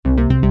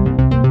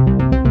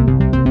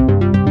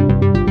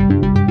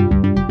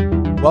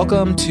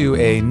Welcome to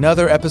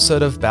another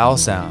episode of Bowel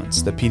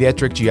Sounds, the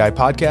Pediatric GI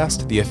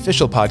podcast, the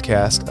official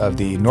podcast of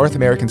the North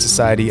American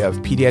Society of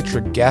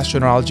Pediatric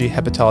Gastroenterology,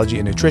 Hepatology,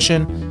 and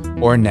Nutrition,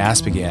 or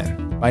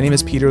NASPGHAN. My name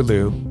is Peter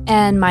Liu.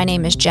 And my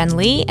name is Jen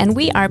Lee, and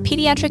we are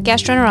pediatric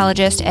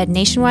gastroenterologists at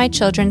Nationwide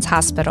Children's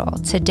Hospital.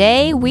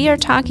 Today, we are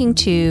talking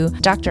to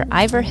Dr.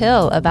 Ivor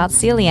Hill about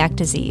celiac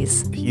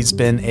disease. He's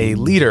been a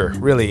leader,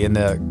 really, in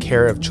the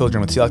care of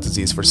children with celiac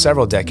disease for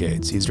several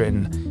decades. He's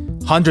written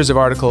hundreds of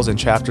articles and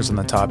chapters on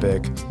the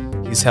topic.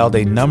 He's held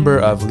a number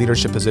of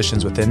leadership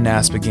positions within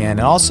NASPGHAN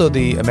and also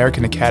the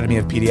American Academy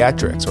of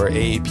Pediatrics, or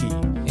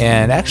AAP.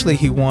 And actually,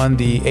 he won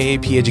the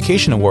AAP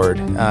Education Award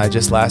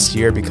just last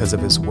year because of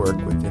his work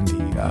within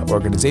the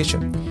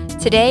organization.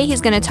 Today, he's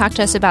going to talk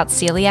to us about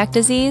celiac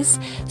disease.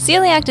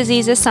 Celiac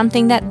disease is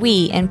something that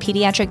we in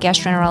pediatric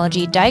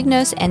gastroenterology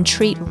diagnose and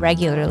treat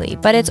regularly,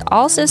 but it's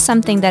also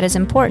something that is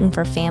important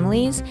for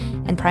families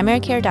and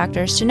primary care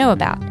doctors to know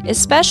about,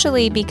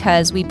 especially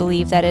because we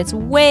believe that it's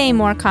way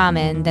more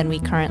common than we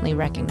currently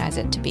recognize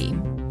it to be.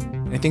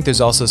 I think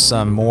there's also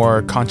some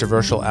more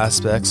controversial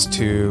aspects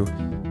to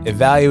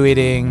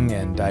evaluating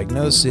and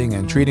diagnosing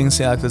and treating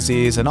celiac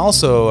disease, and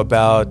also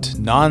about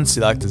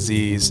non-celiac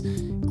disease,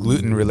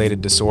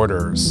 gluten-related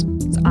disorders.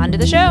 So on to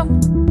the show.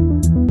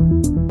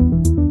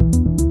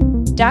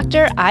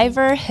 Dr.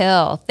 Ivor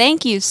Hill,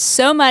 thank you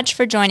so much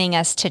for joining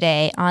us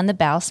today on the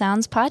Bowel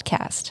Sounds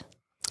podcast.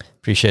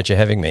 Appreciate you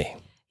having me.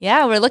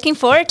 Yeah, we're looking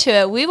forward to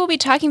it. We will be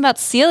talking about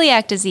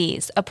celiac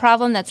disease, a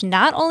problem that's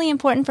not only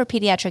important for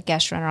pediatric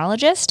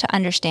gastroenterologists to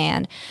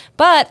understand,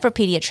 but for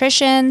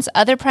pediatricians,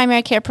 other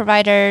primary care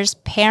providers,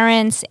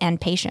 parents, and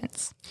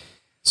patients.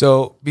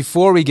 So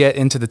before we get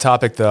into the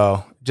topic,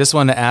 though, just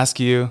want to ask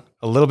you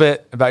a little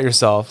bit about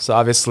yourself. So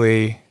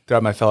obviously,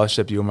 throughout my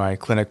fellowship, you were my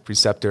clinic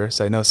preceptor,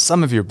 so I know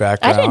some of your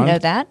background. I didn't know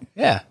that.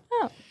 Yeah.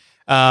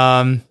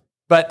 Oh.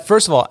 But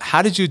first of all,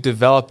 how did you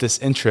develop this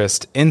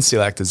interest in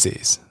celiac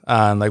disease?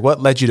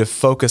 What led you to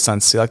focus on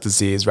celiac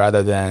disease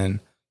rather than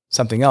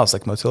something else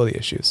like motility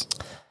issues?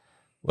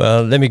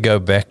 Well, let me go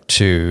back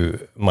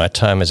to my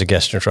time as a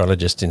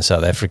gastroenterologist in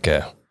South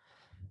Africa.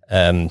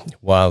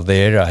 While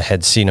there, I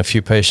had seen a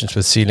few patients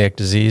with celiac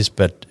disease,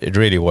 but it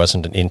really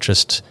wasn't an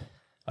interest.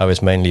 I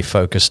was mainly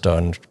focused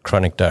on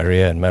chronic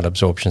diarrhea and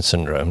malabsorption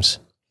syndromes.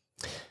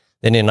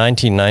 Then in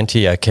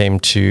 1990, I came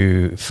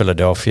to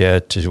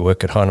Philadelphia to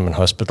work at Hahnemann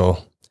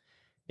Hospital,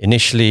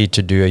 initially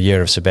to do a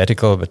year of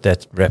sabbatical, but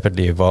that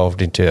rapidly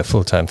evolved into a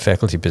full-time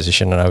faculty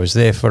position, and I was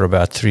there for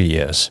about 3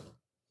 years.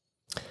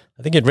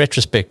 I think in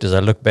retrospect, as I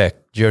look back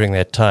during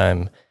that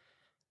time,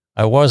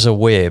 I was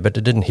aware, but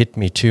it didn't hit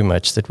me too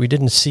much, that we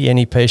didn't see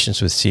any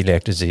patients with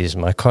celiac disease.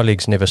 My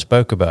colleagues never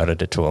spoke about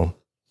it at all.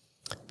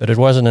 But it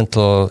wasn't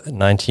until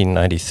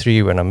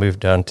 1993 when I moved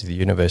down to the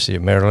University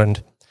of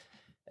Maryland,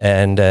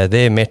 and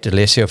there met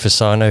Alessio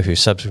Fasano, who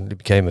subsequently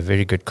became a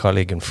very good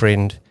colleague and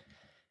friend.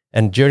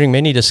 And during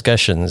many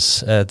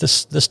discussions,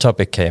 this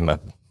topic came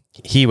up.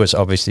 He was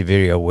obviously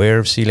very aware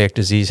of celiac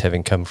disease,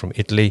 having come from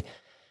Italy.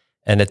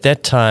 And at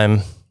that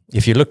time,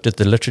 if you looked at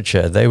the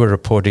literature, they were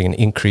reporting an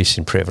increase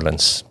in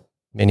prevalence.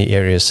 Many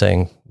areas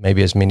saying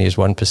maybe as many as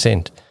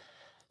 1%.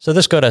 So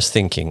this got us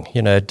thinking.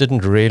 It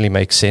didn't really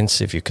make sense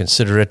if you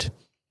consider it.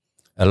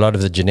 A lot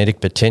of the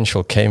genetic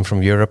potential came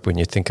from Europe when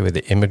you think of where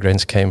the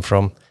immigrants came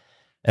from.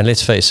 And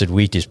let's face it,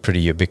 wheat is pretty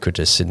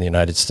ubiquitous in the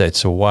United States.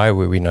 So why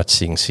were we not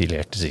seeing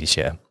celiac disease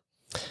here?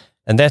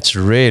 And that's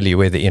really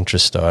where the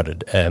interest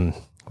started.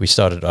 We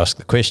started to ask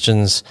the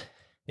questions,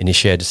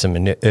 initiated some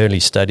early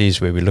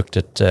studies where we looked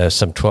at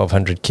some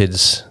 1,200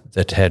 kids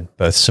that had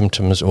both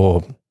symptoms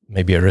or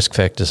maybe a risk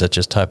factor such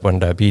as type 1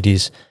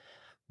 diabetes,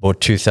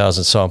 bought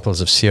 2,000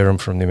 samples of serum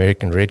from the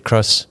American Red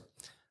Cross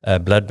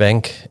blood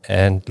bank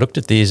and looked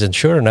at these. And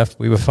sure enough,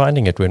 we were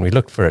finding it when we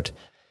looked for it.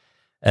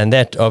 And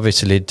that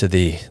obviously led to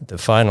the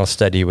final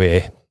study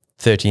where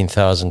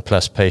 13,000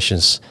 plus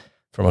patients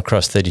from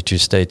across 32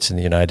 states in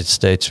the United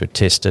States were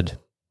tested,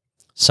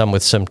 some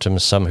with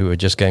symptoms, some who were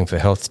just going for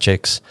health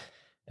checks.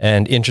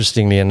 And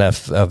interestingly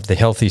enough, of the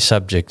healthy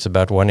subjects,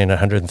 about 1 in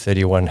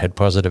 131 had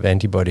positive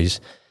antibodies,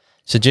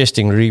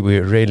 suggesting we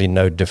were really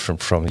no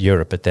different from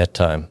Europe at that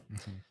time.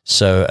 Mm-hmm.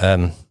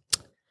 So,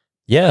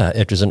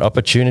 it was an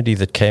opportunity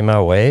that came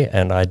our way,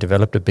 and I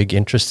developed a big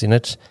interest in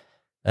it.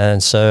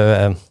 And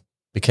so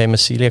became a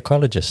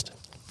celiacologist.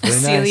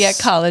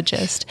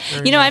 Celiacologist.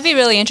 I'd be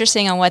really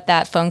interested on what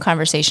that phone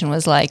conversation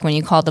was like when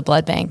you called the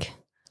blood bank.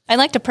 I'd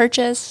like to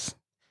purchase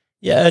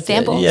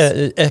samples.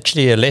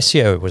 Actually,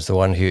 Alessio was the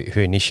one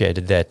who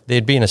initiated that.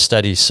 There'd been a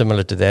study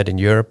similar to that in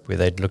Europe where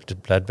they'd looked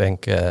at blood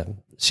bank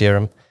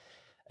serum.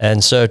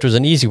 And so it was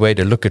an easy way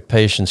to look at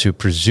patients who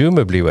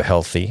presumably were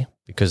healthy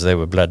because they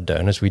were blood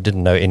donors. We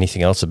didn't know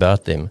anything else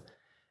about them.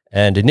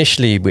 And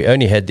initially, we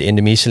only had the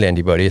endomysial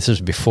antibody. This was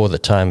before the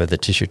time of the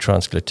tissue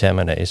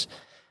transglutaminase,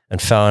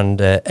 and found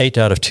 8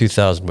 out of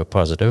 2,000 were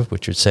positive,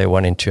 which would say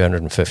 1 in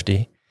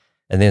 250.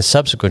 And then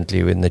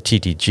subsequently, when the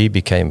TTG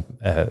became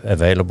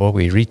available,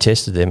 we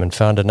retested them and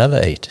found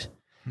another 8.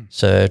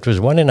 So it was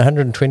 1 in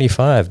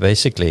 125,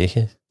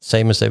 basically,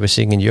 same as they were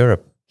seeing in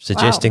Europe,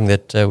 suggesting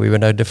that we were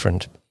no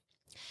different.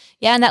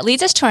 Yeah, and that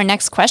leads us to our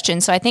next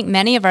question. So I think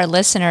many of our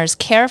listeners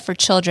care for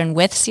children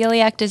with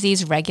celiac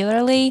disease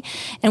regularly,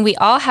 and we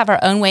all have our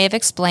own way of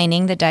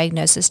explaining the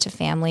diagnosis to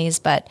families,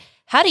 but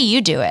how do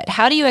you do it?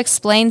 How do you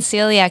explain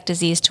celiac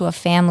disease to a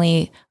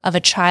family of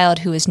a child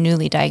who is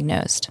newly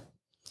diagnosed?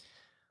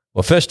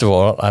 Well, first of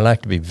all, I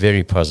like to be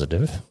very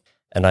positive.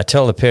 And I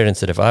tell the parents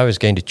that if I was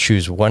going to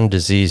choose one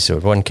disease or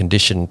one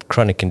condition,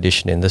 chronic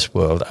condition in this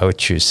world, I would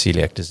choose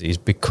celiac disease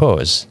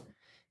because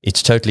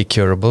it's totally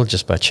curable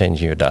just by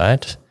changing your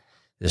diet.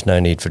 There's no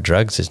need for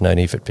drugs. There's no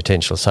need for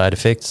potential side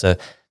effects. So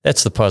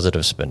that's the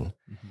positive spin.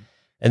 Mm-hmm.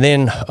 And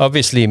then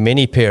obviously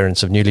many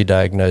parents of newly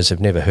diagnosed have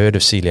never heard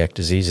of celiac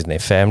disease in their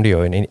family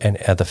or in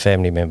any other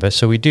family member.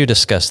 So we do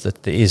discuss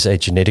that there is a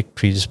genetic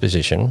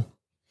predisposition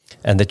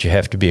and that you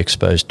have to be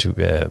exposed to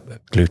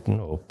gluten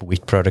or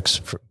wheat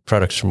products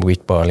from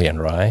wheat, barley, and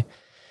rye.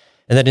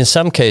 And that in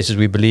some cases,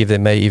 we believe there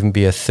may even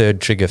be a third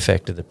trigger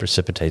factor that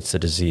precipitates the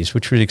disease,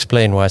 which would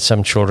explain why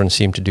some children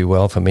seem to do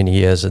well for many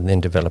years and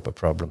then develop a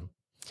problem.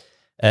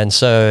 And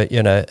so,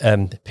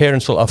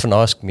 parents will often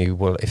ask me,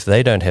 well, if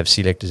they don't have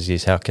celiac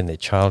disease, how can their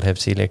child have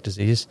celiac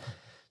disease?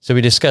 So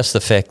we discuss the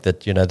fact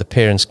that, the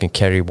parents can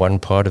carry one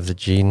part of the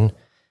gene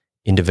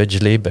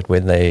individually, but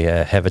when they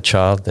have a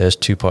child, those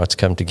two parts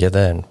come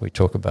together, and we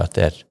talk about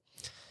that.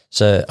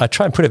 So I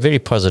try and put a very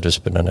positive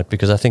spin on it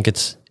because I think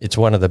it's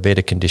one of the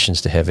better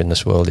conditions to have in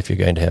this world if you're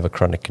going to have a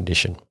chronic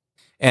condition.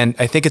 And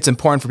I think it's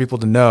important for people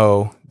to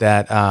know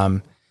that,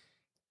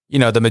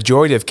 the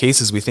majority of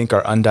cases we think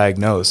are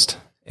undiagnosed.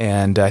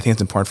 And I think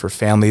it's important for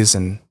families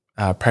and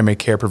primary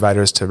care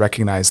providers to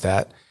recognize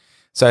that.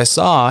 So I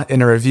saw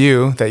in a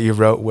review that you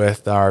wrote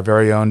with our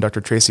very own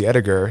Dr. Tracy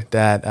Edgar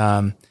that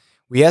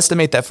we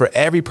estimate that for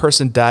every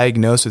person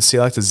diagnosed with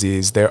celiac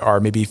disease, there are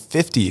maybe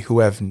 50 who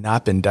have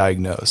not been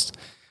diagnosed.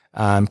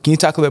 Can you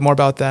talk a little bit more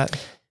about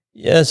that?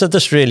 Yeah, so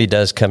this really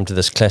does come to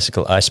this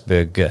classical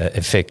iceberg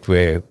effect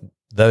where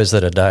those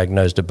that are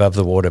diagnosed above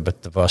the water,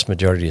 but the vast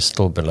majority is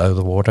still below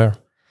the water.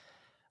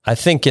 I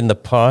think in the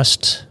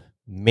past,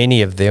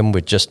 many of them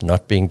were just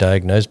not being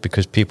diagnosed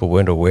because people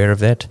weren't aware of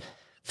that.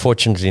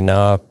 Fortunately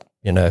now,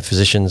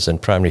 physicians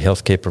and primary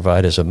healthcare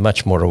providers are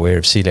much more aware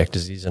of celiac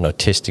disease and are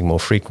testing more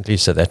frequently,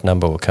 so that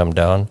number will come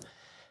down.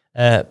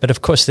 But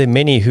of course, there are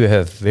many who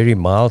have very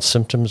mild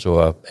symptoms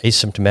or are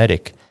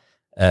asymptomatic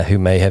who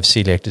may have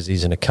celiac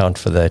disease and account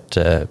for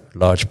that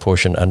large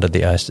portion under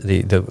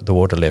the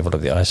water level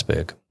of the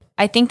iceberg.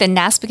 I think the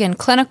NASPGHAN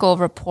clinical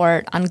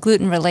report on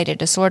gluten-related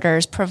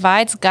disorders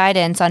provides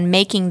guidance on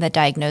making the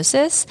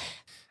diagnosis.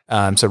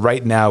 So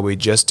right now, we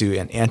just do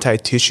an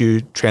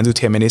anti-tissue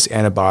transglutaminase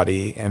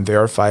antibody and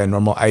verify a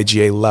normal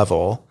IgA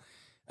level.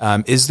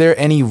 Is there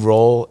any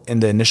role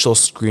in the initial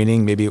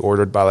screening, maybe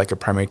ordered by like a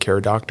primary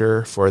care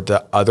doctor for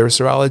the other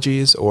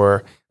serologies,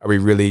 or are we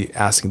really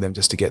asking them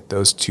just to get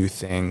those two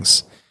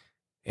things?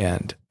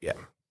 And yeah.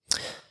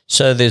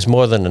 So there's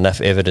more than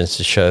enough evidence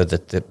to show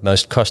that the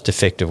most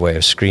cost-effective way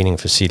of screening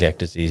for celiac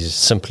disease is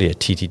simply a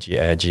TTG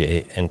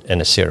IgA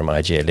and a serum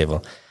IgA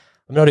level.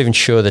 I'm not even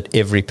sure that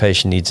every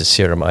patient needs a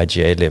serum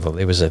IgA level.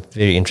 There was a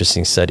very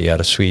interesting study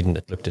out of Sweden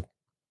that looked at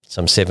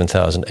some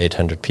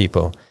 7,800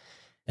 people.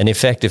 And in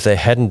fact, if they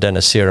hadn't done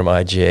a serum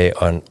IgA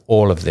on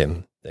all of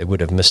them, they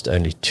would have missed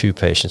only 2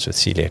 patients with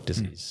celiac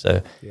disease.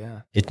 So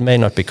it may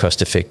not be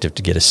cost-effective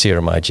to get a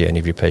serum IgA in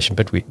every patient,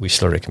 but we're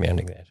still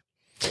recommending that.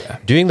 Yeah.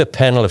 Doing the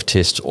panel of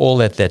tests, all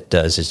that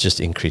does is just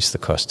increase the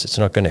costs. It's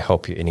not going to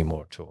help you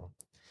anymore at all.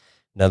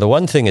 Now, the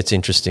one thing that's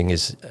interesting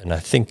is, and I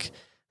think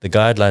the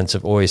guidelines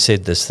have always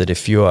said this, that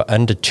if you are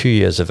under 2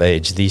 years of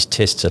age, these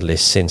tests are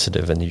less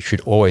sensitive and you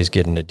should always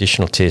get an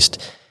additional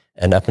test.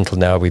 And up until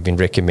now, we've been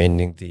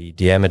recommending the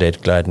deamidate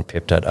gliadin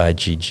peptide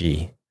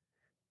IgG.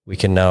 We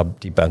can now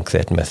debunk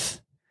that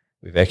myth.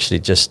 We've actually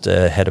just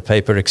had a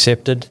paper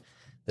accepted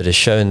that has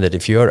shown that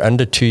if you're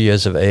under 2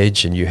 years of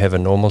age and you have a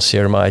normal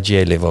serum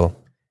IgA level,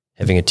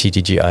 having a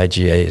TTG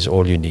IgA is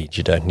all you need.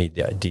 You don't need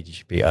the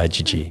DGP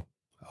IgG.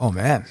 Oh,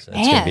 man. So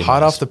it's gonna be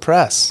hot nice. off the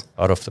press.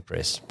 Hot off the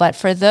press. But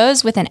for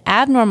those with an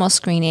abnormal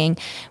screening,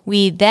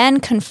 we then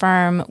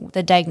confirm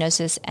the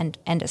diagnosis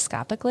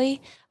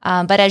endoscopically.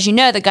 But as you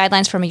know, the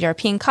guidelines from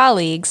European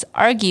colleagues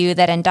argue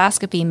that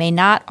endoscopy may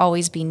not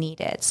always be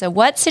needed. So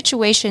what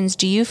situations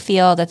do you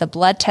feel that the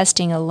blood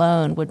testing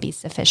alone would be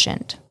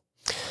sufficient?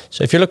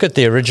 So if you look at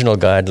the original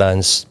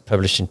guidelines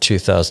published in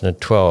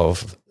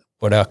 2012,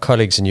 what our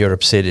colleagues in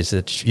Europe said is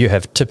that if you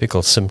have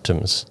typical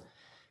symptoms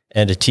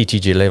and a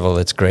TTG level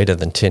that's greater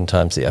than 10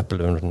 times the upper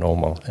limit of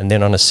normal, and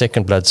then on a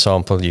second blood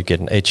sample, you get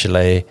an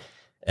HLA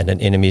and an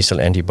N-mesyl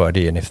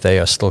antibody, and if they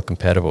are still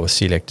compatible with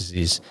celiac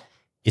disease,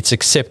 it's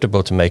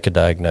acceptable to make a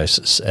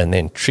diagnosis and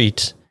then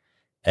treat.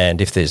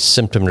 And if there's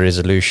symptom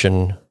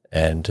resolution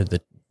and the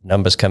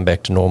numbers come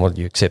back to normal,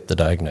 you accept the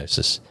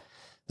diagnosis.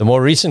 The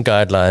more recent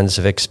guidelines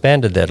have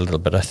expanded that a little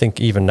bit. I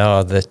think even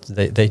now that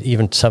they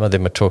even some of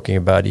them are talking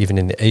about even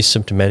in the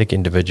asymptomatic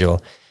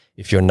individual,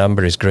 if your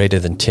number is greater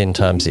than 10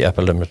 times the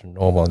upper limit of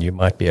normal, you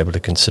might be able to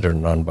consider a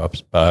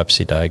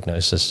non-biopsy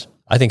diagnosis.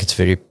 I think it's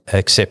very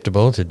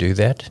acceptable to do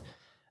that.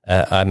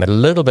 I'm a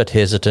little bit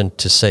hesitant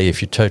to say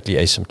if you're totally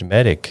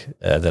asymptomatic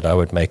that I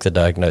would make the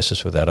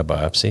diagnosis without a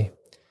biopsy.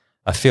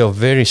 I feel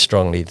very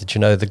strongly that,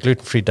 the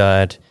gluten-free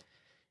diet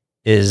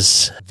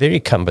is very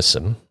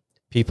cumbersome.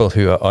 People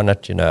who are on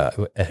it,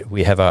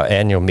 we have our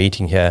annual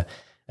meeting here,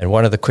 and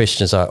one of the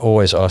questions I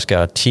always ask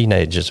our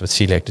teenagers with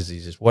celiac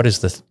disease is, what is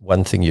the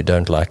one thing you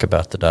don't like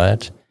about the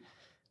diet?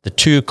 The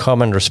two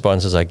common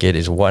responses I get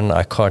is, one,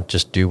 I can't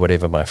just do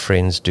whatever my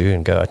friends do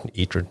and go out and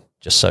eat or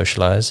just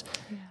socialize.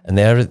 Yeah. And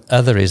the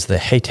other is they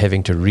hate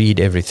having to read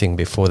everything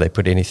before they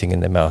put anything in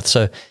their mouth.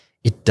 So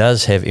it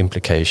does have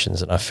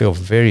implications, and I feel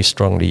very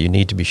strongly you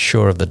need to be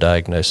sure of the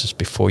diagnosis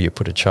before you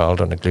put a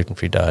child on a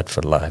gluten-free diet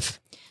for life.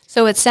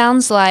 So it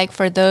sounds like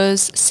for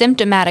those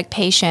symptomatic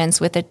patients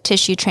with a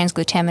tissue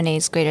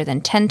transglutaminase greater than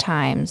 10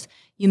 times,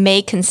 you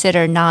may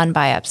consider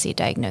non-biopsy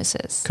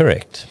diagnosis.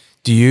 Correct.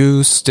 Would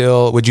you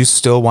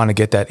still want to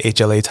get that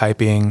HLA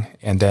typing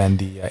and then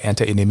the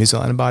anti-indemycin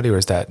antibody, or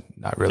is that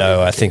not really?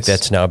 No, I think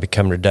that's now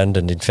become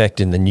redundant. In fact,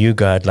 in the new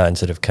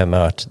guidelines that have come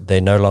out, they're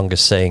no longer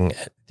saying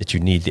that you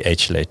need the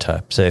HLA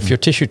type. So if your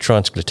tissue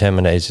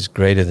transglutaminase is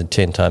greater than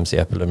 10 times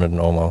the upper limit of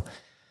normal,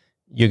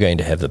 you're going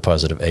to have the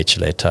positive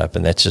HLA type,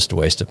 and that's just a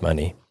waste of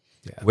money.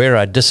 Yeah. Where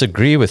I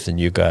disagree with the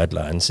new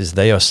guidelines is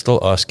they are still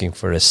asking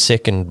for a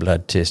second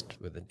blood test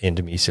with an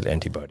endomysial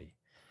antibody.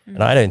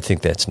 And I don't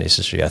think that's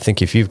necessary. I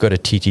think if you've got a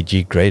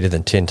TTG greater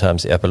than 10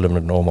 times the upper limit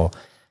of normal,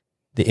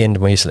 the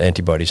endomysial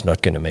antibody is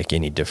not going to make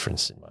any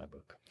difference in my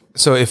book.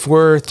 So if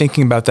we're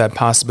thinking about that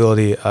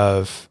possibility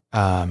of,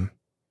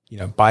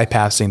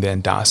 bypassing the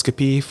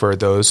endoscopy for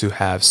those who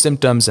have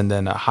symptoms and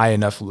then a high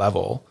enough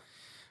level,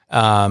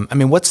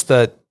 what's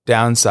the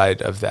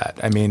downside of that?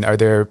 Are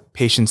there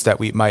patients that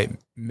we might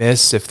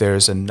miss if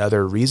there's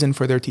another reason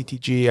for their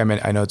TTG?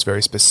 I know it's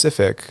very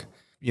specific.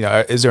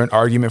 Is there an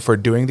argument for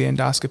doing the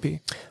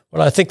endoscopy?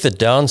 Well, I think the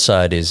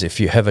downside is if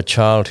you have a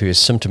child who is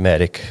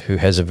symptomatic, who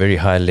has a very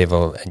high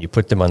level, and you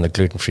put them on the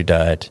gluten-free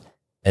diet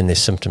and their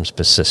symptoms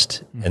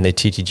persist and their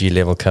TTG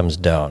level comes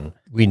down.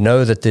 We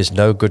know that there's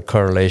no good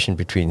correlation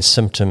between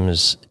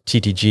symptoms,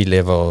 TTG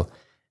level,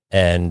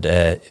 and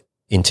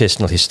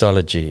intestinal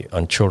histology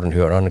on children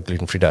who are on a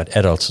gluten-free diet,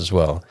 adults as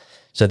well.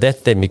 So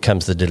that then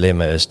becomes the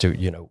dilemma as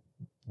to,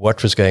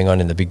 what was going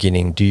on in the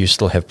beginning? Do you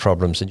still have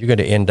problems? And you're going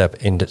to end up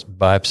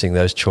biopsying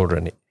those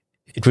children.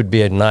 It would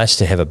be nice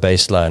to have a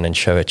baseline and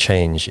show a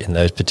change in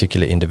those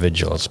particular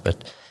individuals,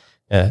 but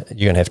you're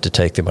going to have to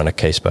take them on a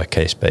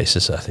case-by-case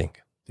basis, I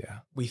think. Yeah.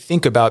 We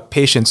think about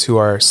patients who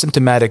are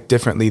symptomatic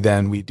differently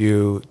than we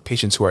do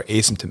patients who are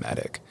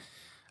asymptomatic.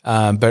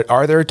 But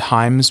are there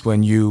times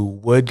when you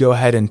would go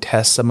ahead and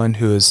test someone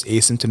who is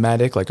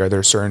asymptomatic? Like, are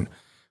there certain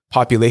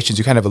populations?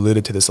 You kind of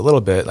alluded to this a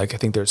little bit. Like, I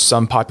think there's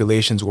some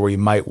populations where we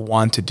might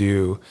want to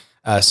do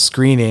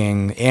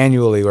screening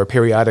annually or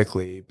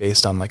periodically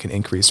based on like an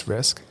increased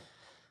risk.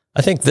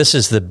 I think this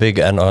is the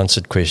big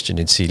unanswered question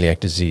in celiac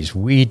disease.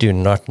 We do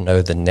not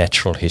know the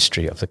natural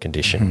history of the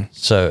condition. Mm-hmm.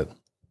 So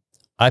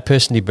I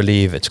personally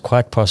believe it's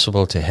quite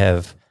possible to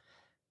have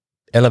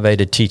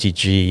elevated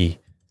TTG,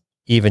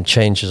 even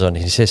changes on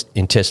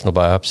intestinal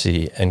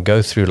biopsy, and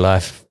go through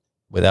life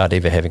without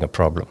ever having a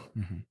problem.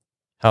 Mm-hmm.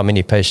 How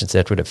many patients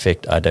that would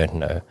affect, I don't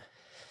know.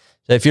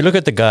 So if you look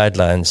at the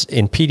guidelines,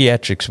 in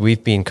pediatrics,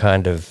 we've been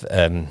kind of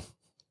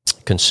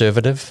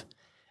conservative,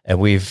 and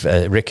we've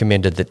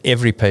recommended that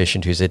every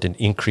patient who's at an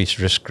increased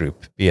risk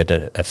group, be it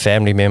a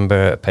family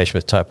member, a patient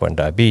with type 1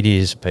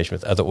 diabetes, a patient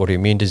with other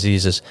autoimmune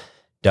diseases,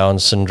 Down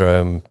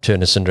syndrome,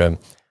 Turner syndrome,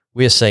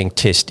 we're saying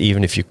test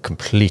even if you're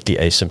completely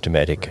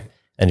asymptomatic. Right.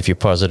 And if you're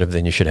positive,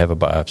 then you should have a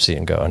biopsy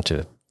and go on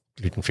to a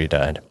gluten-free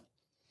diet.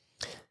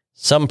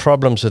 Some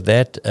problems with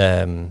that,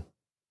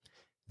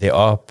 there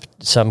are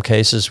some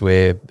cases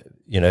where,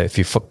 if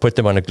you put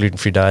them on a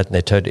gluten-free diet and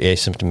they're totally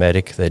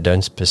asymptomatic, they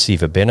don't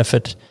perceive a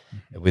benefit.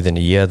 Within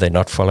a year, they're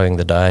not following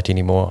the diet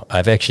anymore.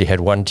 I've actually had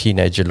one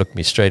teenager look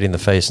me straight in the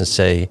face and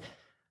say,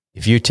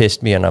 if you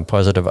test me and I'm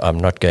positive, I'm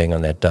not going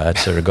on that diet.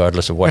 So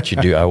regardless of what you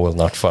do, I will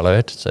not follow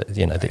it. So,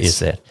 there is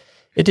that.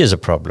 It is a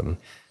problem.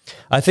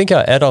 I think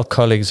our adult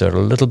colleagues are a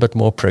little bit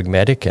more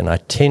pragmatic, and I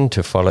tend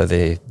to follow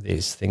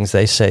these things.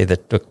 They say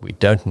that, look, we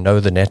don't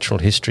know the natural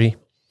history.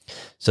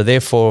 So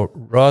therefore,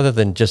 rather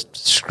than just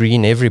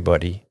screen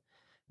everybody,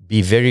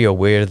 be very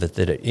aware that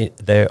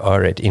they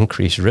are at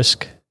increased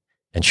risk.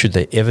 And should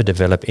they ever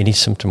develop any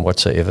symptom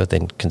whatsoever,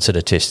 then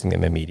consider testing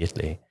them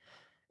immediately.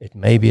 It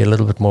may be a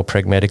little bit more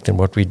pragmatic than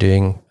what we're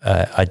doing.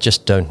 I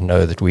just don't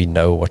know that we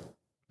know what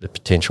the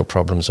potential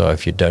problems are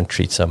if you don't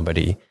treat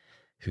somebody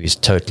who is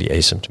totally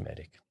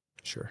asymptomatic.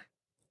 Sure.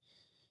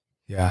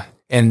 Yeah.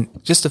 And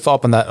just to follow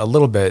up on that a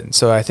little bit,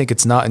 so I think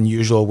it's not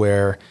unusual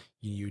where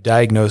you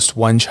diagnosed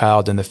one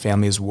child and the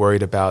family is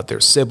worried about their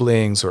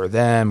siblings or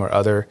them or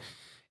other,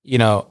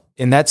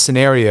 in that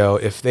scenario,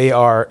 if they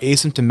are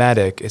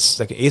asymptomatic, it's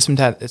like an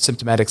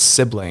asymptomatic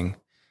sibling.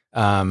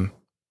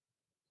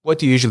 What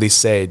do you usually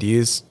say? Do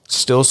you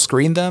still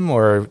screen them,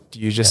 or do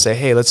you just say,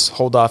 hey, let's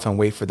hold off and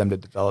wait for them to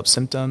develop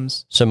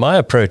symptoms? So my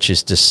approach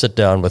is to sit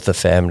down with the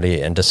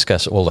family and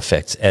discuss all the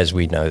facts as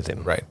we know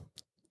them. Right.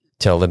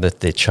 tell them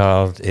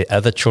that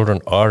other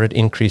children are at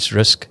increased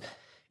risk.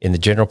 In the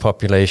general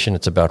population,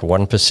 it's about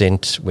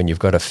 1%. When you've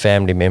got a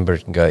family member,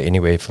 it can go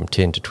anywhere from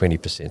 10 to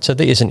 20%. So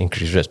there is an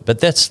increased risk. But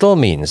that still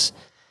means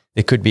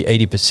there could be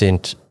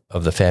 80%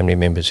 of the family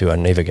members who are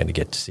never going to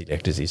get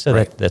celiac disease. So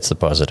that's the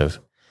positive.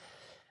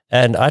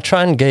 And I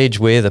try and gauge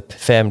where the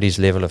family's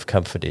level of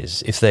comfort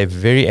is. If they're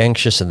very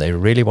anxious and they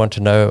really want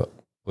to know,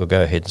 we'll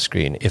go ahead and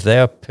screen. If they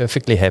are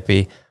perfectly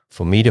happy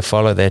for me to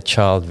follow that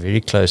child very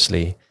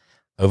closely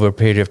over a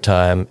period of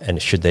time,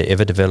 and should they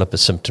ever develop a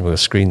symptom, we'll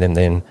screen them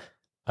then,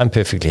 I'm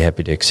perfectly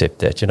happy to accept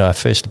that. I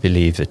first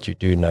believe that you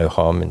do no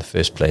harm in the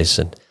first place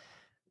and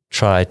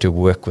try to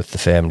work with the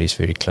families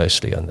very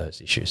closely on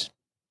those issues.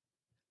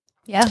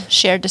 Yeah,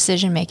 shared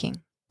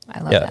decision-making. I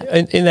love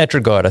that. In that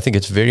regard, I think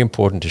it's very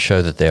important to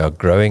show that they are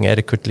growing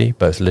adequately,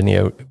 both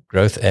linear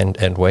growth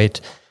and weight,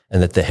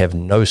 and that they have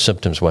no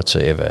symptoms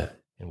whatsoever,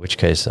 in which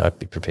case I'd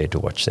be prepared to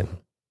watch them.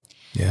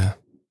 Yeah.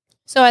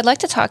 So I'd like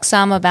to talk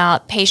some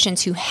about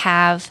patients who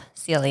have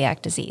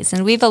celiac disease.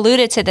 And we've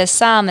alluded to this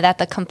some, that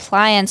the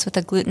compliance with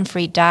a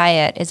gluten-free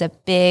diet is a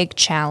big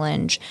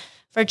challenge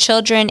for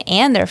children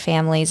and their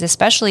families,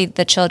 especially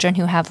the children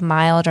who have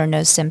mild or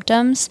no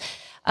symptoms.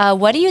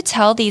 What do you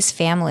tell these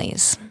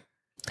families?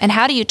 And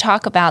how do you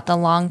talk about the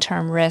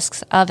long-term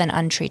risks of an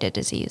untreated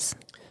disease?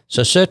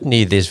 So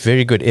certainly there's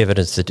very good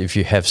evidence that if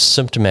you have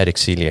symptomatic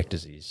celiac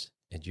disease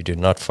and you do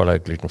not follow a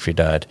gluten-free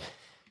diet,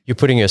 you're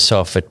putting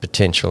yourself at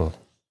potential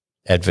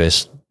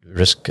adverse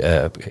risk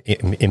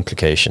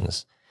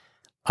implications.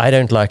 I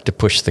don't like to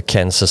push the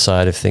cancer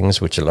side of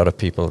things, which a lot of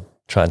people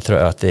try and throw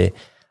out there.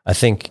 I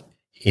think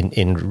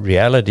in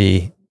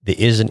reality, there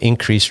is an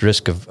increased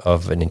risk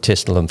of an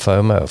intestinal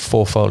lymphoma, a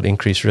fourfold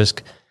increased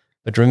risk.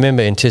 But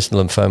remember,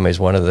 intestinal lymphoma is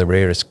one of the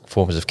rarest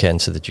forms of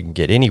cancer that you can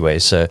get anyway,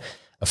 so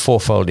a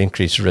fourfold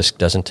increased risk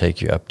doesn't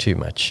take you up too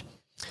much.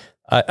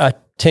 I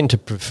tend to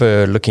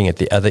prefer looking at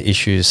the other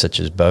issues such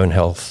as bone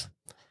health,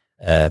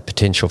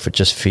 potential for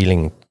just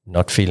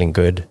not feeling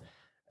good.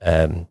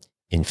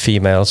 In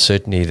females,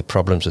 certainly the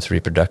problems with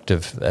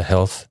reproductive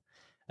health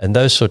and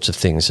those sorts of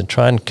things, and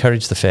try and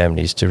encourage the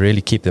families to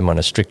really keep them on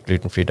a strict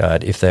gluten-free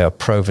diet if they are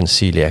proven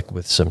celiac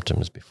with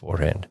symptoms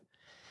beforehand.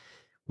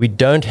 We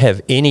don't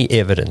have any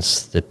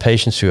evidence that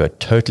patients who are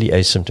totally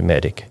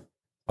asymptomatic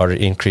are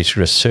at increased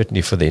risk,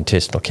 certainly for the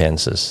intestinal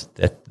cancers.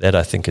 That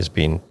I think has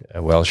been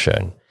well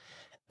shown.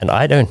 And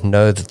I don't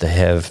know that they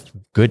have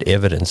good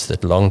evidence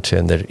that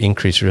long-term they're at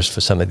increased risk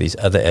for some of these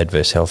other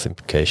adverse health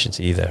implications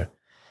either.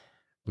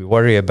 We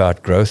worry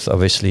about growth,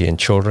 obviously, in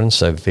children,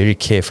 so very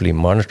carefully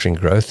monitoring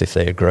growth. If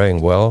they are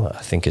growing well,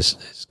 I think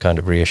is kind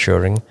of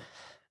reassuring.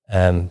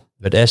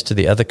 But as to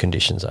the other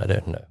conditions, I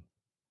don't know.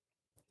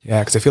 Yeah,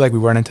 because I feel like we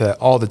run into that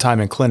all the time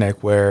in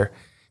clinic where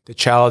the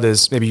child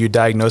is, maybe you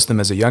diagnose them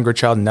as a younger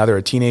child and now they're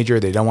a teenager,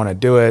 they don't want to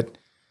do it.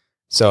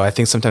 So I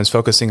think sometimes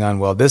focusing on,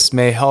 well, this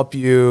may help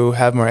you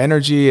have more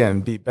energy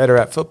and be better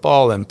at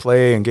football and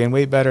play and gain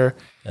weight better.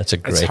 It's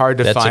hard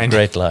to find. That's a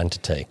great line to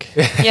take.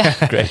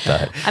 Yeah. Great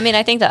line. I mean,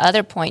 I think the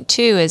other point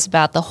too is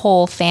about the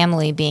whole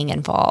family being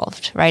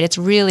involved, right? It's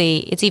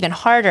even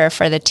harder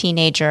for the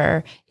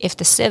teenager if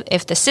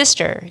the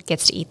sister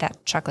gets to eat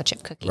that chocolate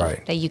chip cookie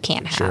that you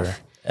can't have. Sure.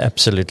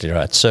 Absolutely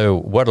right. So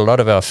what a lot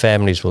of our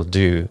families will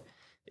do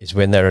is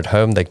when they're at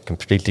home, they're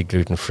completely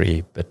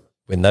gluten-free, but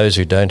when those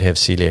who don't have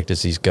celiac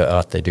disease go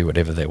out, they do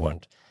whatever they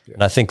want. Yeah.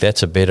 And I think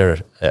that's a better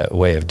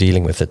way of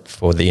dealing with it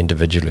for the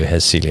individual who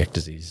has celiac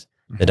disease.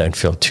 Mm-hmm. They don't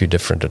feel too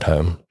different at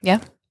home.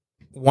 Yeah.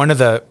 One of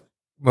the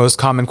most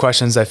common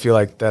questions I feel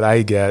like that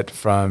I get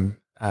from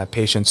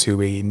patients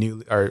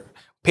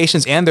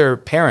patients and their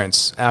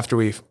parents after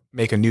we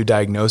make a new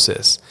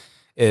diagnosis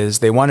is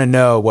they want to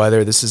know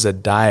whether this is a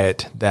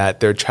diet that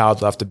their child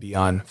will have to be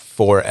on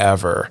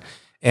forever.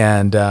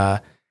 And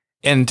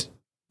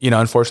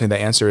unfortunately,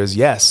 the answer is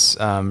yes.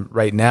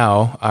 Right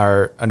now,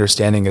 our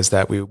understanding is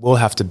that we will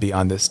have to be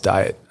on this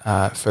diet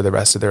for the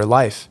rest of their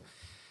life.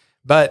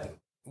 But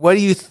what do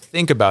you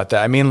think about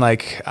that? I mean,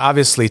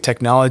 obviously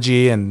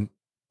technology and,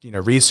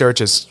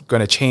 research is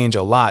going to change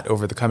a lot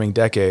over the coming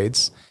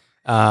decades.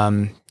 How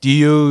do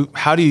you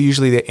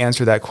usually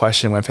answer that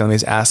question when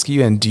families ask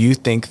you? And do you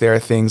think there are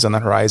things on the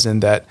horizon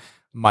that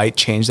might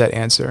change that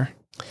answer?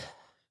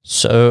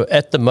 So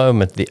at the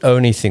moment, the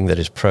only thing that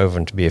is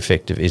proven to be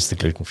effective is the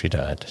gluten-free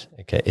diet.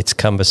 Okay, it's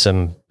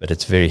cumbersome, but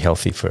it's very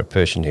healthy for a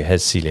person who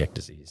has celiac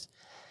disease.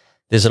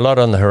 There's a lot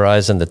on the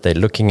horizon that they're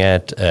looking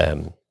at,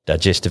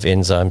 digestive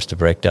enzymes to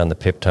break down the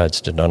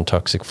peptides to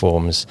non-toxic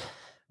forms,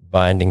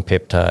 binding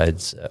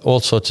peptides, all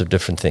sorts of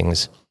different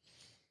things.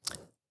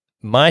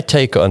 My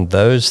take on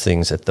those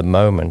things at the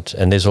moment,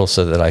 and there's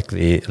also the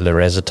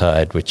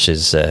liraglutide, which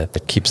is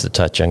that keeps the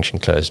tight junction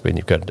closed when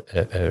you've got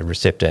a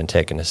receptor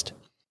antagonist.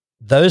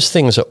 Those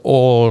things are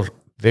all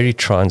very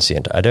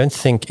transient. I don't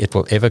think it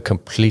will ever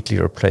completely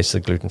replace the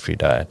gluten-free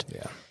diet.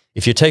 Yeah.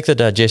 If you take the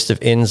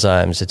digestive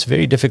enzymes, it's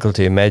very difficult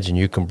to imagine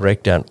you can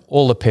break down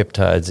all the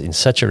peptides in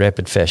such a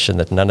rapid fashion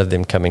that none of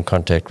them come in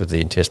contact with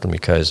the intestinal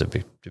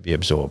mucosa to be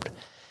absorbed.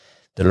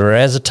 The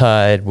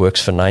lorazepam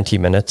works for 90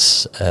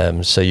 minutes,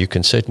 so you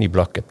can certainly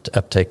block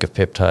uptake of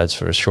peptides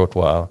for a short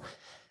while.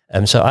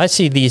 So I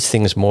see these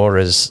things more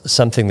as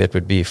something that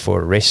would be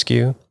for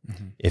rescue.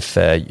 Mm-hmm. If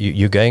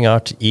you're going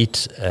out to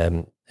eat,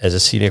 as a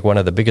celiac, one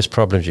of the biggest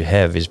problems you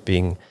have is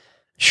being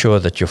sure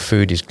that your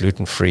food is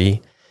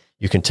gluten-free.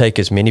 You can take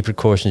as many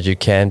precautions as you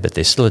can, but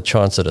there's still a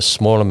chance that a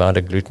small amount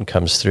of gluten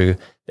comes through.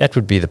 That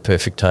would be the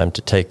perfect time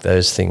to take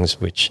those things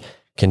which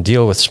can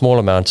deal with small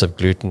amounts of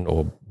gluten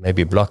or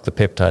maybe block the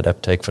peptide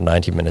uptake for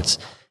 90 minutes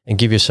and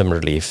give you some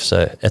relief.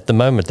 So at the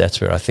moment, that's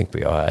where I think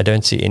we are. I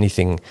don't see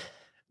anything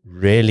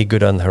really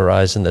good on the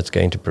horizon that's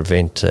going to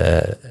prevent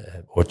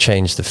or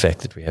change the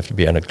fact that we have to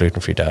be on a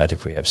gluten-free diet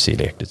if we have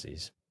celiac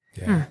disease.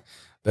 Yeah.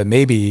 But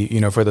maybe,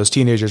 for those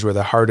teenagers where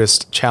the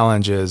hardest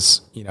challenge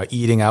is,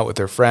 eating out with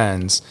their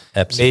friends,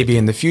 Absolutely. Maybe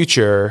in the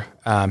future,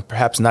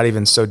 perhaps not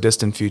even so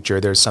distant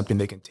future, there's something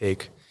they can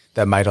take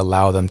that might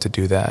allow them to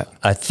do that.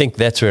 I think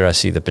that's where I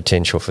see the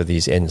potential for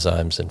these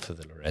enzymes and for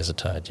the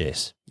lorazepam,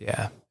 yes.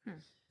 Yeah.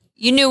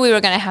 You knew we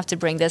were going to have to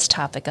bring this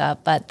topic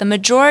up, but the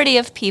majority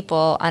of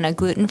people on a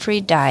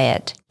gluten-free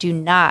diet do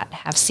not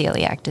have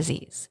celiac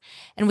disease.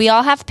 And we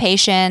all have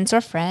patients or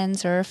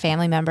friends or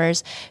family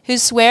members who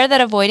swear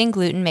that avoiding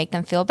gluten make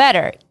them feel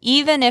better,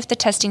 even if the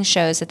testing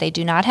shows that they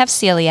do not have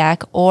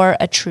celiac or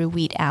a true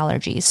wheat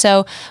allergy.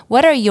 So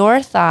what are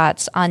your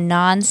thoughts on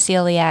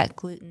non-celiac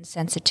gluten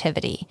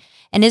sensitivity?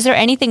 And is there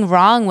anything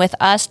wrong with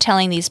us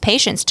telling these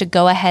patients to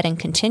go ahead and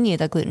continue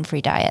the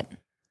gluten-free diet?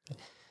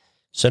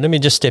 So let me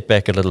just step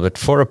back a little bit.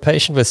 For a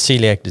patient with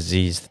celiac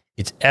disease,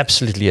 it's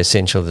absolutely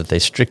essential that they're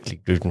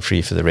strictly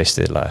gluten-free for the rest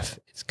of their life.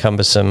 It's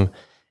cumbersome,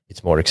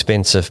 it's more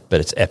expensive, but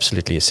it's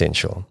absolutely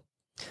essential.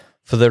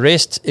 For the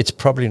rest, it's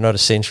probably not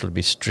essential to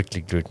be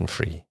strictly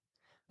gluten-free.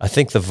 I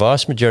think the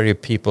vast majority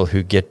of people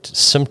who get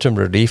symptom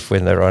relief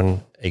when they're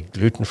on a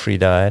gluten-free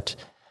diet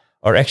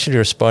are actually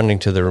responding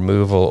to the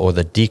removal or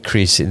the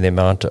decrease in the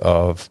amount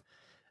of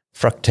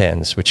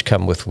fructans which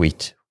come with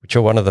wheat, which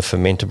are one of the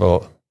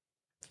fermentable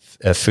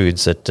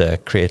foods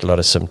that create a lot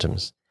of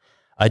symptoms.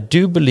 I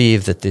do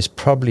believe that there's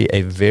probably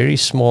a very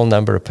small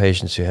number of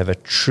patients who have a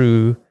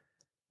true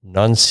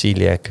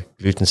non-celiac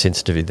gluten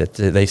sensitivity, that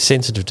they're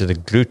sensitive to the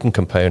gluten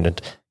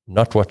component,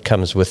 not what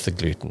comes with the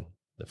gluten,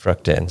 the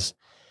fructans.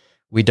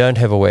 We don't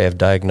have a way of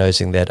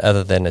diagnosing that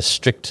other than a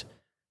strict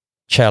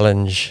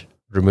challenge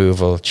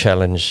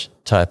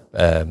type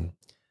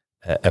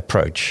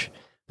approach.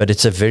 But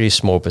it's a very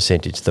small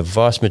percentage. The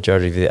vast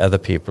majority of the other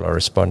people are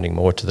responding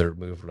more to the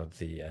removal of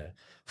the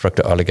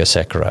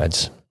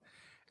fructooligosaccharides.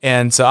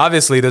 And so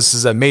obviously this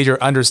is a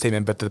major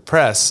understatement, but the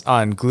press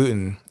on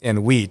gluten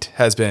and wheat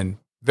has been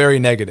very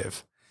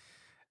negative.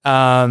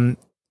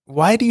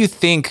 Why do you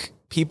think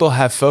people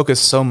have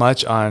focused so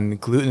much on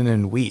gluten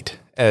and wheat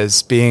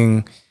as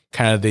being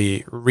kind of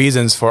the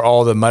reasons for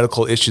all the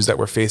medical issues that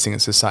we're facing in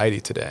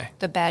society today?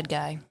 The bad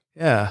guy.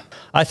 Yeah.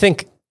 I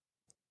think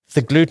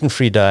the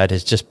gluten-free diet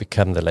has just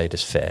become the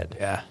latest fad.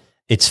 Yeah.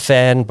 It's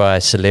fanned by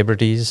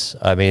celebrities.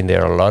 I mean,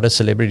 there are a lot of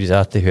celebrities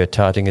out there who are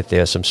touting it.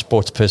 There are some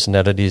sports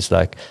personalities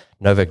like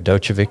Novak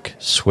Djokovic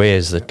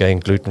swears that going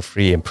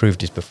gluten-free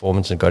improved his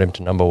performance and got him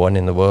to number one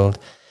in the world.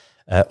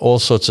 All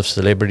sorts of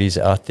celebrities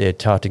out there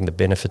touting the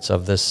benefits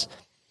of this.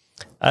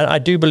 I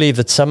do believe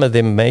that some of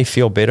them may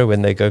feel better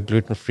when they go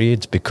gluten-free.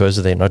 It's because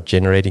they're not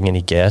generating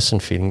any gas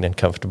and feeling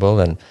uncomfortable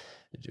and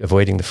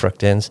avoiding the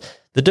fructans.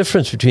 The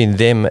difference between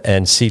them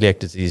and celiac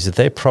disease is that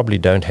they probably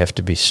don't have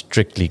to be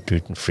strictly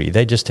gluten-free.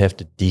 They just have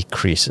to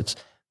decrease it.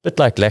 A bit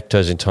like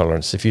lactose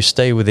intolerance. If you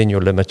stay within your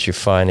limits, you're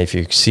fine. If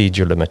you exceed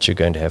your limits, you're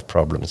going to have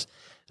problems.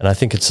 And I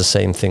think it's the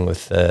same thing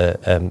with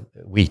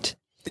wheat.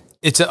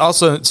 It's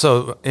also,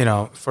 so,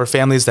 for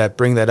families that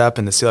bring that up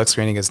and the celiac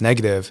screening is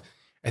negative,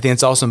 I think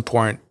it's also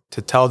important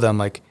to tell them,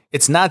 like,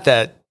 it's not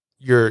that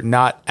you're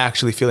not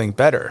actually feeling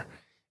better.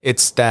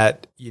 It's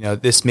that,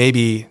 this may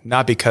be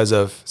not because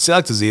of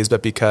celiac disease,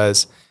 but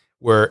because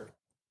we're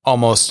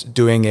almost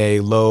doing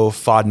a low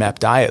FODMAP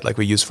diet like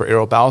we use for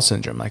irritable bowel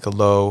syndrome, like a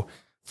low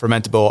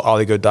fermentable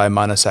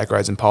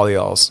monosaccharides and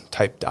polyols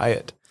type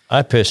diet.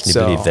 I personally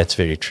believe that's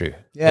very true.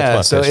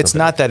 Yeah, so it's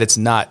not that it's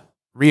not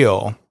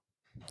real.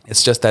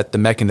 It's just that the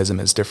mechanism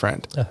is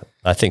different.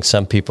 I think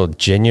some people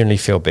genuinely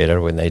feel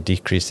better when they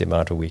decrease the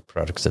amount of wheat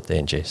products that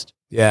they ingest.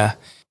 Yeah.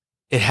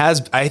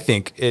 I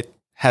think it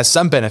has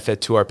some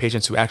benefit to our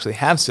patients who actually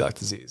have celiac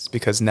disease,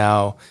 because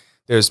now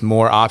there's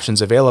more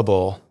options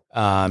available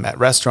at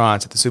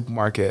restaurants, at the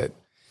supermarket.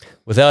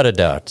 Without a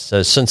doubt.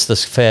 So since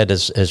this fad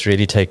has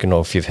really taken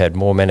off, you've had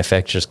more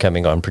manufacturers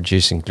coming on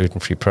producing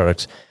gluten-free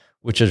products,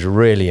 which has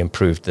really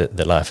improved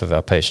the life of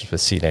our patients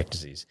with celiac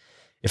disease.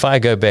 If I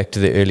go back to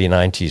the early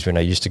 90s when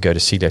I used to go to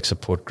celiac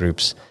support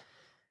groups,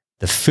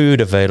 the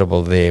food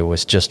available there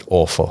was just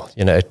awful.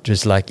 It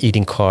was like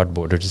eating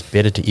cardboard. It was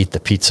better to eat the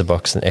pizza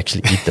box than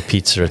actually eat the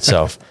pizza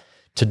itself.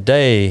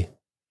 Today,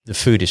 the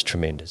food is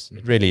tremendous.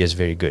 It really is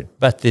very good.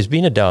 But there's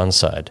been a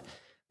downside,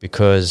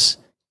 because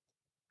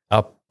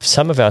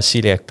some of our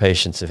celiac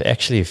patients have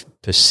actually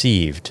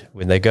perceived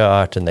when they go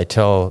out and they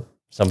tell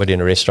somebody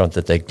in a restaurant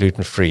that they're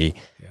gluten-free,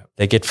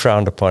 they get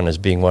frowned upon as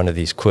being one of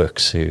these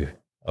quirks who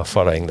are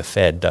following the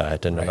fad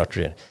diet and are not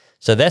really.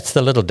 So that's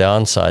the little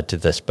downside to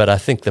this. But I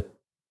think the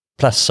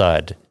plus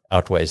side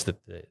outweighs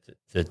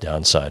the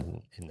downside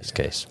in this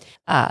case.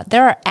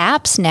 There are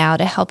apps now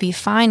to help you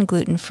find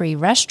gluten-free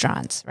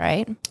restaurants,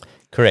 right?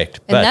 Correct.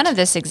 And none of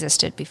this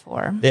existed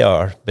before. There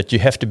are, but you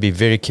have to be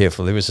very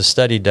careful. There was a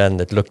study done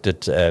that looked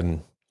at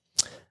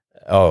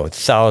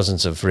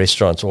thousands of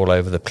restaurants all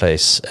over the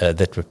place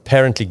that were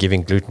apparently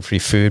giving gluten-free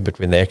food, but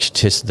when they actually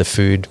tested the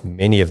food,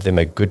 many of them,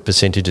 a good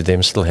percentage of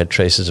them, still had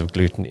traces of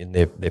gluten in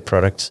their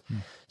products.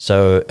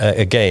 So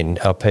again,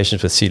 our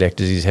patients with celiac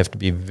disease have to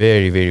be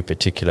very, very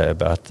particular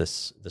about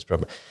this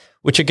problem,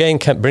 which again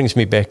brings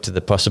me back to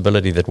the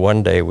possibility that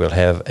one day we'll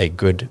have a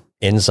good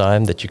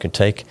enzyme that you can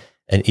take,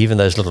 and even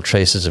those little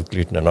traces of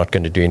gluten are not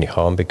going to do any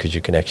harm because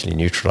you can actually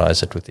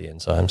neutralize it with the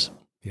enzymes.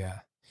 Yeah.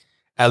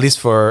 At least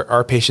for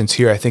our patients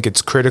here, I think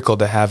it's critical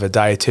to have a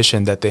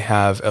dietitian that they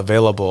have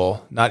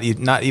available, not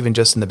even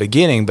just in the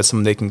beginning, but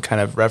someone they can kind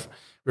of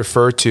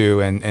refer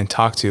to and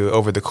talk to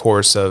over the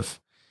course of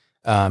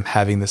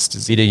having this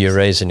disease. Peter, you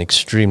raise an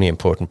extremely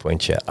important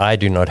point here. I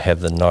do not have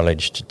the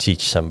knowledge to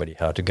teach somebody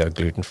how to go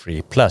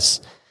gluten-free.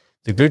 Plus,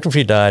 the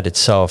gluten-free diet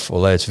itself,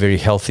 although it's very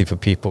healthy for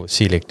people with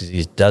celiac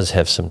disease, does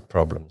have some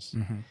problems.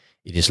 Mm-hmm.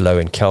 It is low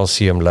in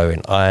calcium, low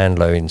in iron,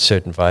 low in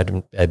certain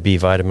B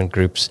vitamin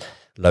groups,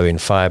 low in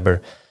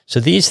fiber. So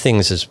these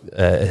things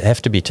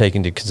have to be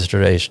taken into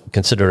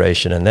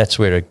consideration, and that's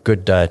where a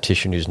good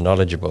dietitian who's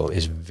knowledgeable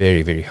is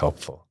very, very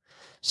helpful.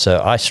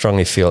 So I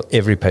strongly feel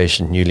every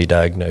patient newly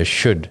diagnosed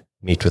should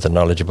meet with a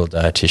knowledgeable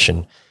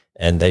dietitian,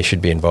 and they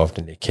should be involved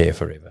in their care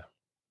forever.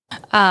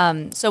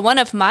 So one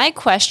of my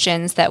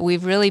questions that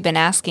we've really been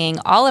asking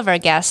all of our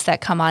guests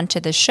that come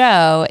onto the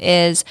show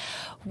is,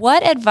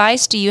 what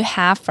advice do you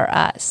have for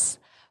us,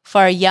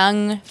 for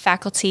young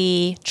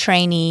faculty,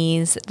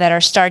 trainees that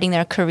are starting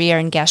their career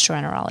in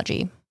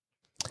gastroenterology?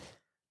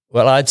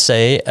 Well, I'd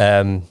say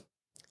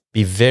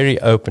be very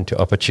open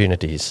to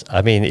opportunities.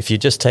 I mean, if you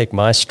just take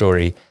my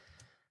story,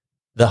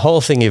 the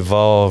whole thing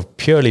evolved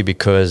purely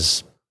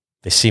because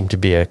there seemed to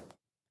be a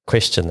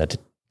question that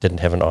didn't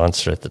have an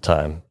answer at the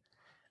time.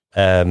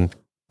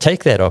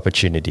 Take that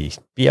opportunity,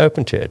 be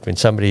open to it. When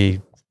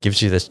somebody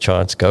gives you this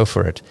chance, go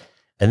for it.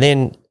 And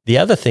then the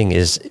other thing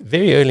is,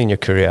 very early in your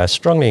career, I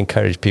strongly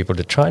encourage people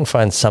to try and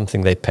find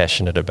something they're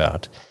passionate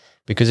about.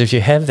 Because if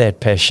you have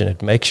that passion,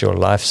 it makes your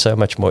life so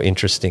much more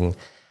interesting.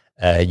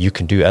 You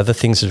can do other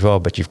things as well,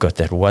 but you've got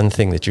that one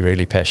thing that you're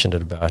really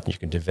passionate about, and you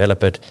can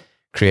develop it,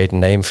 create a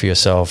name for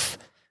yourself.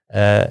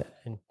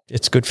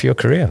 It's good for your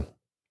career.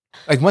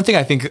 Like, one thing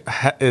I think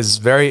is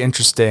very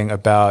interesting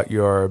about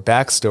your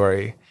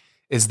backstory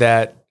is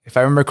that, if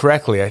I remember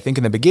correctly, I think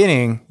in the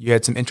beginning you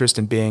had some interest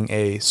in being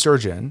a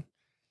surgeon,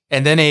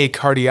 and then a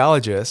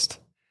cardiologist,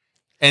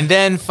 and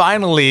then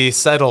finally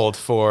settled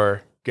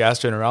for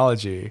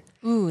gastroenterology.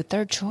 Ooh,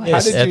 third choice.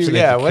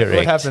 Yes,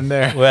 what happened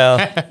there? Well,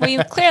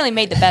 you clearly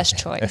made the best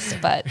choice,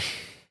 but...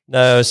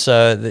 No,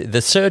 so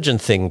the surgeon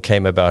thing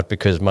came about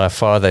because my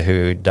father,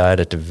 who died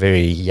at a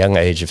very young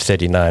age of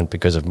 39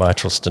 because of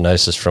mitral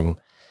stenosis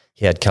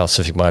he had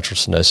calcific mitral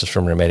stenosis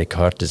from rheumatic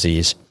heart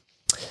disease.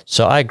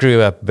 So I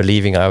grew up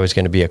believing I was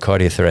going to be a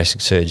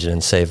cardiothoracic surgeon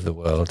and save the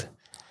world.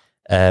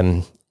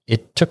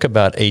 It took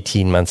about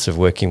 18 months of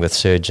working with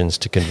surgeons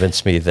to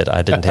convince me that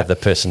I didn't have the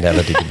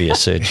personality to be a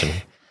surgeon.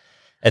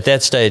 At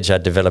that stage, I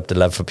developed a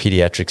love for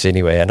pediatrics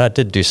anyway, and I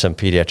did do some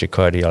pediatric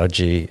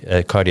cardiology,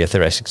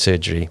 cardiothoracic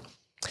surgery.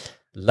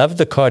 Loved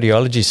the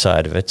cardiology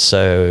side of it,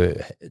 so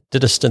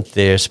did a stint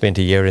there, spent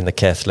a year in the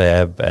cath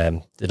lab,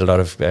 did a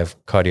lot of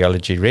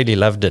cardiology, really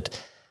loved it,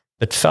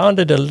 but found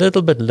it a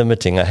little bit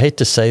limiting. I hate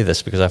to say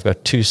this because I've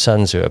got two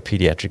sons who are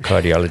pediatric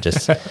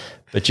cardiologists,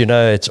 but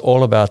it's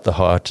all about the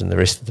heart, and the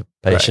rest of the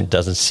patient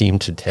doesn't seem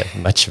to have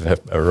much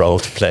of a role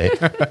to play.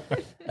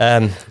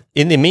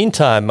 In the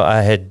meantime,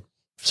 I had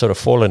sort of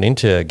fallen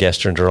into a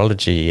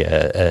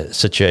gastroenterology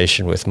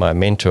situation with my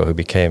mentor, who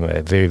became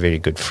a very, very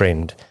good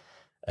friend,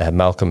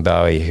 Malcolm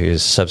Bowie, who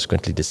is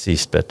subsequently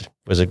deceased, but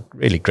was a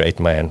really great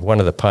man, one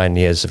of the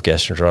pioneers of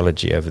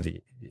gastroenterology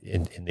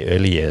in the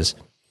early years.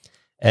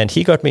 And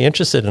he got me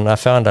interested, and I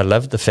found I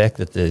loved the fact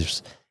that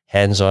there's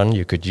hands-on.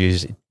 You could do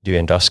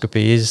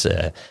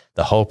endoscopies.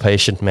 The whole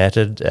patient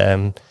mattered.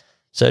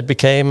 So it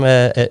became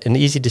an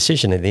easy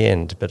decision in the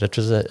end, but it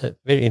was a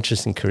very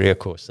interesting career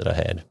course that I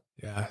had.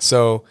 Yeah.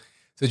 So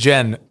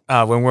Jen,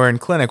 when we're in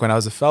clinic, when I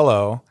was a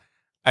fellow,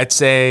 I'd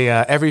say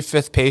every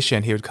fifth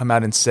patient, he would come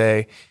out and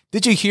say,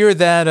 "Did you hear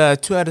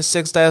that 2 out of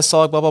 6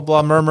 diastolic blah blah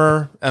blah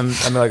murmur?" And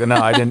I'm like, "No,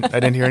 I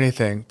didn't hear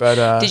anything."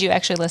 But did you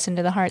actually listen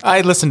to the heart?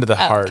 I listened to the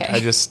heart. Okay. I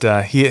just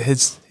he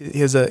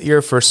has an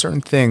ear for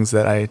certain things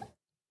that I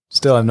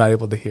still am not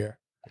able to hear.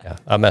 Yeah,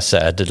 I must say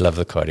I did love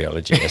the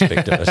cardiology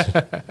aspect of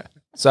it.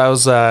 So I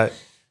was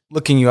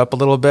looking you up a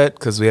little bit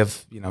because we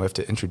have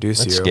to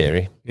introduce That's you.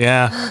 Scary.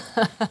 Yeah,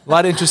 a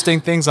lot of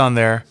interesting things on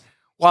there.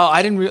 Well,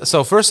 I didn't.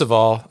 So first of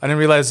all, I didn't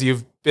realize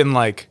you've been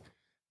like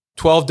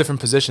 12 different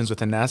positions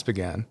within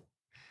NASPGHAN.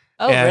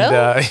 Oh,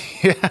 really?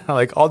 Yeah,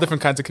 like all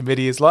different kinds of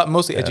committees,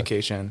 mostly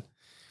education.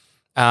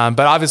 But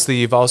obviously,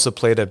 you've also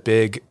played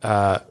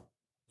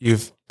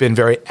you've been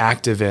very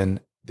active in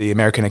the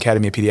American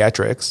Academy of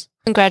Pediatrics.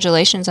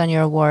 Congratulations on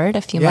your award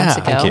a few months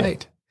ago. Thank you.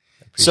 Right.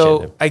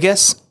 So I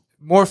guess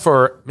more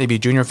for maybe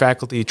junior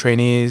faculty,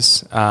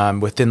 trainees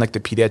within like the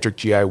pediatric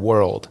GI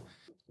world,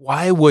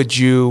 why would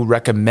you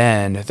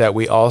recommend that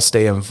we all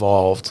stay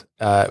involved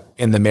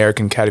in the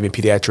American Academy of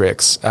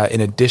Pediatrics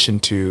in addition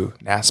to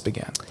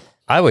NASPGHAN?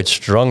 I would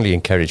strongly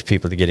encourage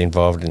people to get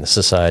involved in the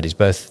societies,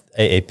 both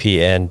AAP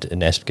and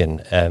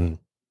NASPGHAN.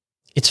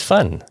 It's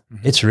fun.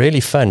 Mm-hmm. It's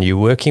really fun. You're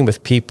working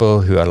with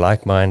people who are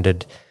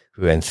like-minded,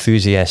 who are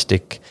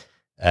enthusiastic.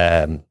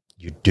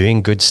 You're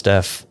doing good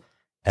stuff.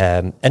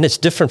 And it's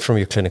different from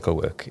your clinical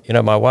work. You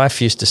know, my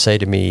wife used to say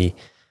to me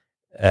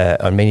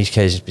on many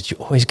occasions, but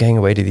you're always going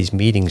away to these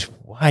meetings.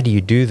 Why do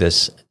you do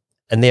this?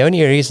 And the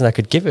only reason I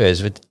could give her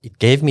is that it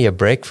gave me a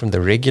break from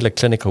the regular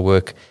clinical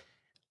work.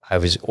 I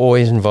was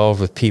always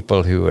involved with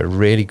people who were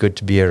really good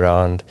to be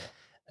around.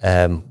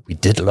 We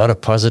did a lot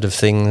of positive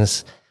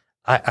things.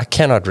 I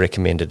cannot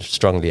recommend it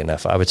strongly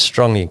enough. I would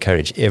strongly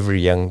encourage every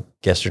young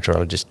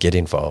gastroenterologist get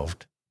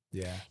involved.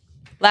 Yeah.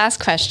 Last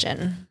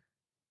question.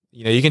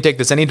 You know, you can take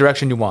this any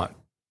direction you want,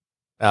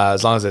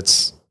 as long as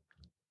it's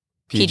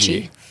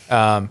PG.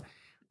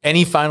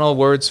 Any final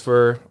words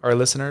for our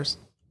listeners?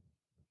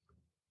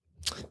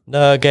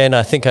 No, again,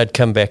 I think I'd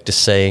come back to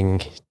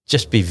saying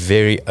just be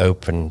very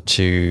open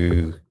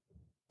to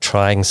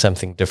trying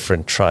something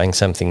different, trying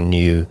something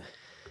new.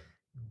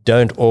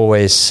 Don't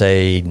always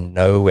say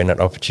no when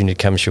an opportunity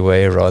comes your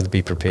way. Rather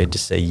be prepared to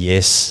say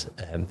yes.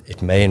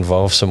 It may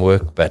involve some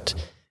work, but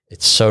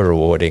it's so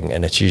rewarding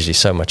and it's usually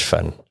so much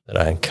fun that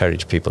I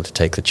encourage people to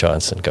take the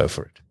chance and go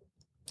for it.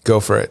 Go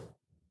for it.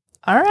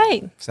 All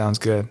right. Sounds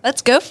good.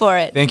 Let's go for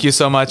it. Thank you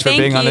so much for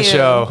being on the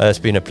show. It's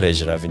been a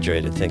pleasure. I've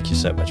enjoyed it. Thank you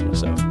so much,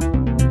 myself.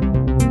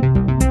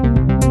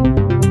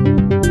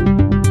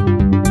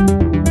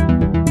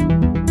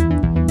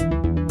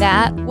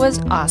 That was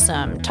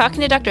awesome. Talking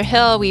to Dr.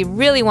 Hill, we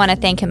really want to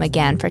thank him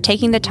again for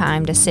taking the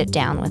time to sit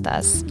down with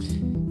us.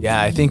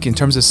 Yeah, I think in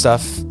terms of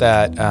stuff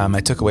that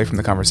I took away from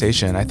the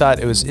conversation, I thought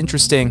it was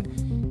interesting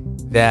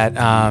that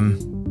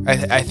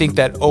I think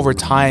that over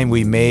time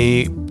we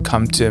may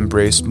come to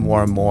embrace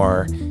more and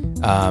more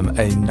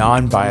a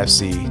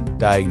non-biopsy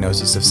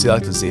diagnosis of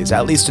celiac disease,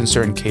 at least in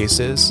certain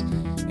cases,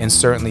 and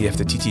certainly if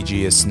the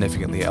TTG is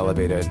significantly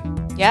elevated.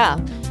 Yeah.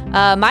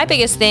 My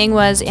biggest thing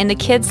was in the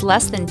kids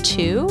less than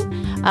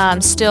 2,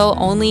 still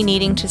only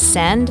needing to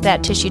send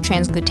that tissue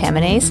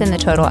transglutaminase in the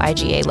total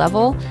IgA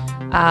level.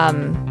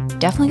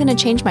 Definitely going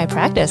to change my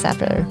practice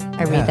after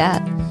I read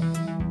that.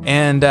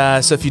 And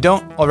so if you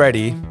don't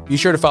already, be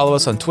sure to follow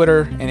us on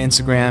Twitter and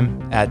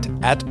Instagram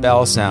at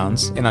Bowel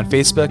Sounds and on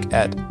Facebook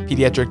at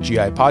Pediatric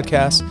GI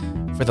Podcast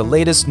for the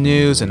latest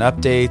news and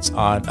updates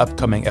on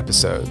upcoming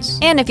episodes.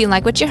 And if you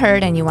like what you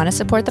heard and you want to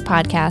support the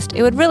podcast,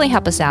 it would really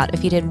help us out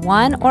if you did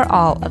one or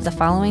all of the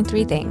following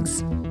 3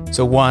 things.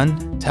 So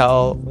 1,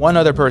 tell one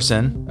other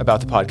person about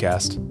the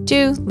podcast.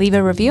 2, leave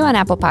a review on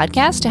Apple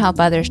Podcasts to help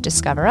others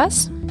discover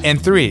us.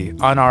 And 3,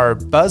 on our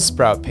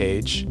Buzzsprout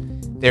page,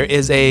 there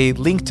is a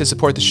link to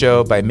support the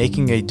show by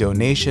making a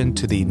donation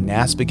to the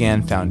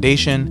NASPGHAN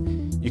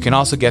Foundation. You can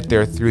also get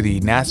there through the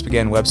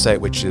NASPGHAN website,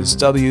 which is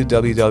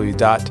www.naspghan.org.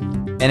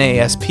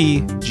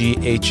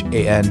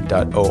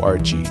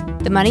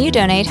 The money you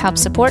donate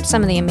helps support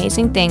some of the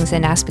amazing things the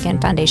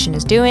NASPGHAN Foundation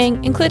is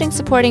doing, including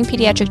supporting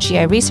pediatric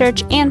GI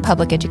research and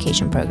public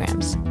education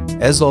programs.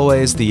 As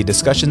always, the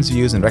discussions,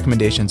 views, and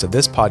recommendations of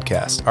this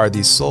podcast are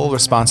the sole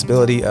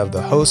responsibility of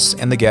the hosts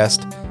and the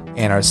guest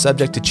and are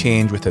subject to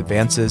change with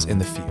advances in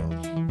the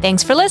field.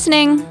 Thanks for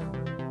listening.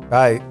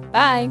 Bye.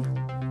 Bye.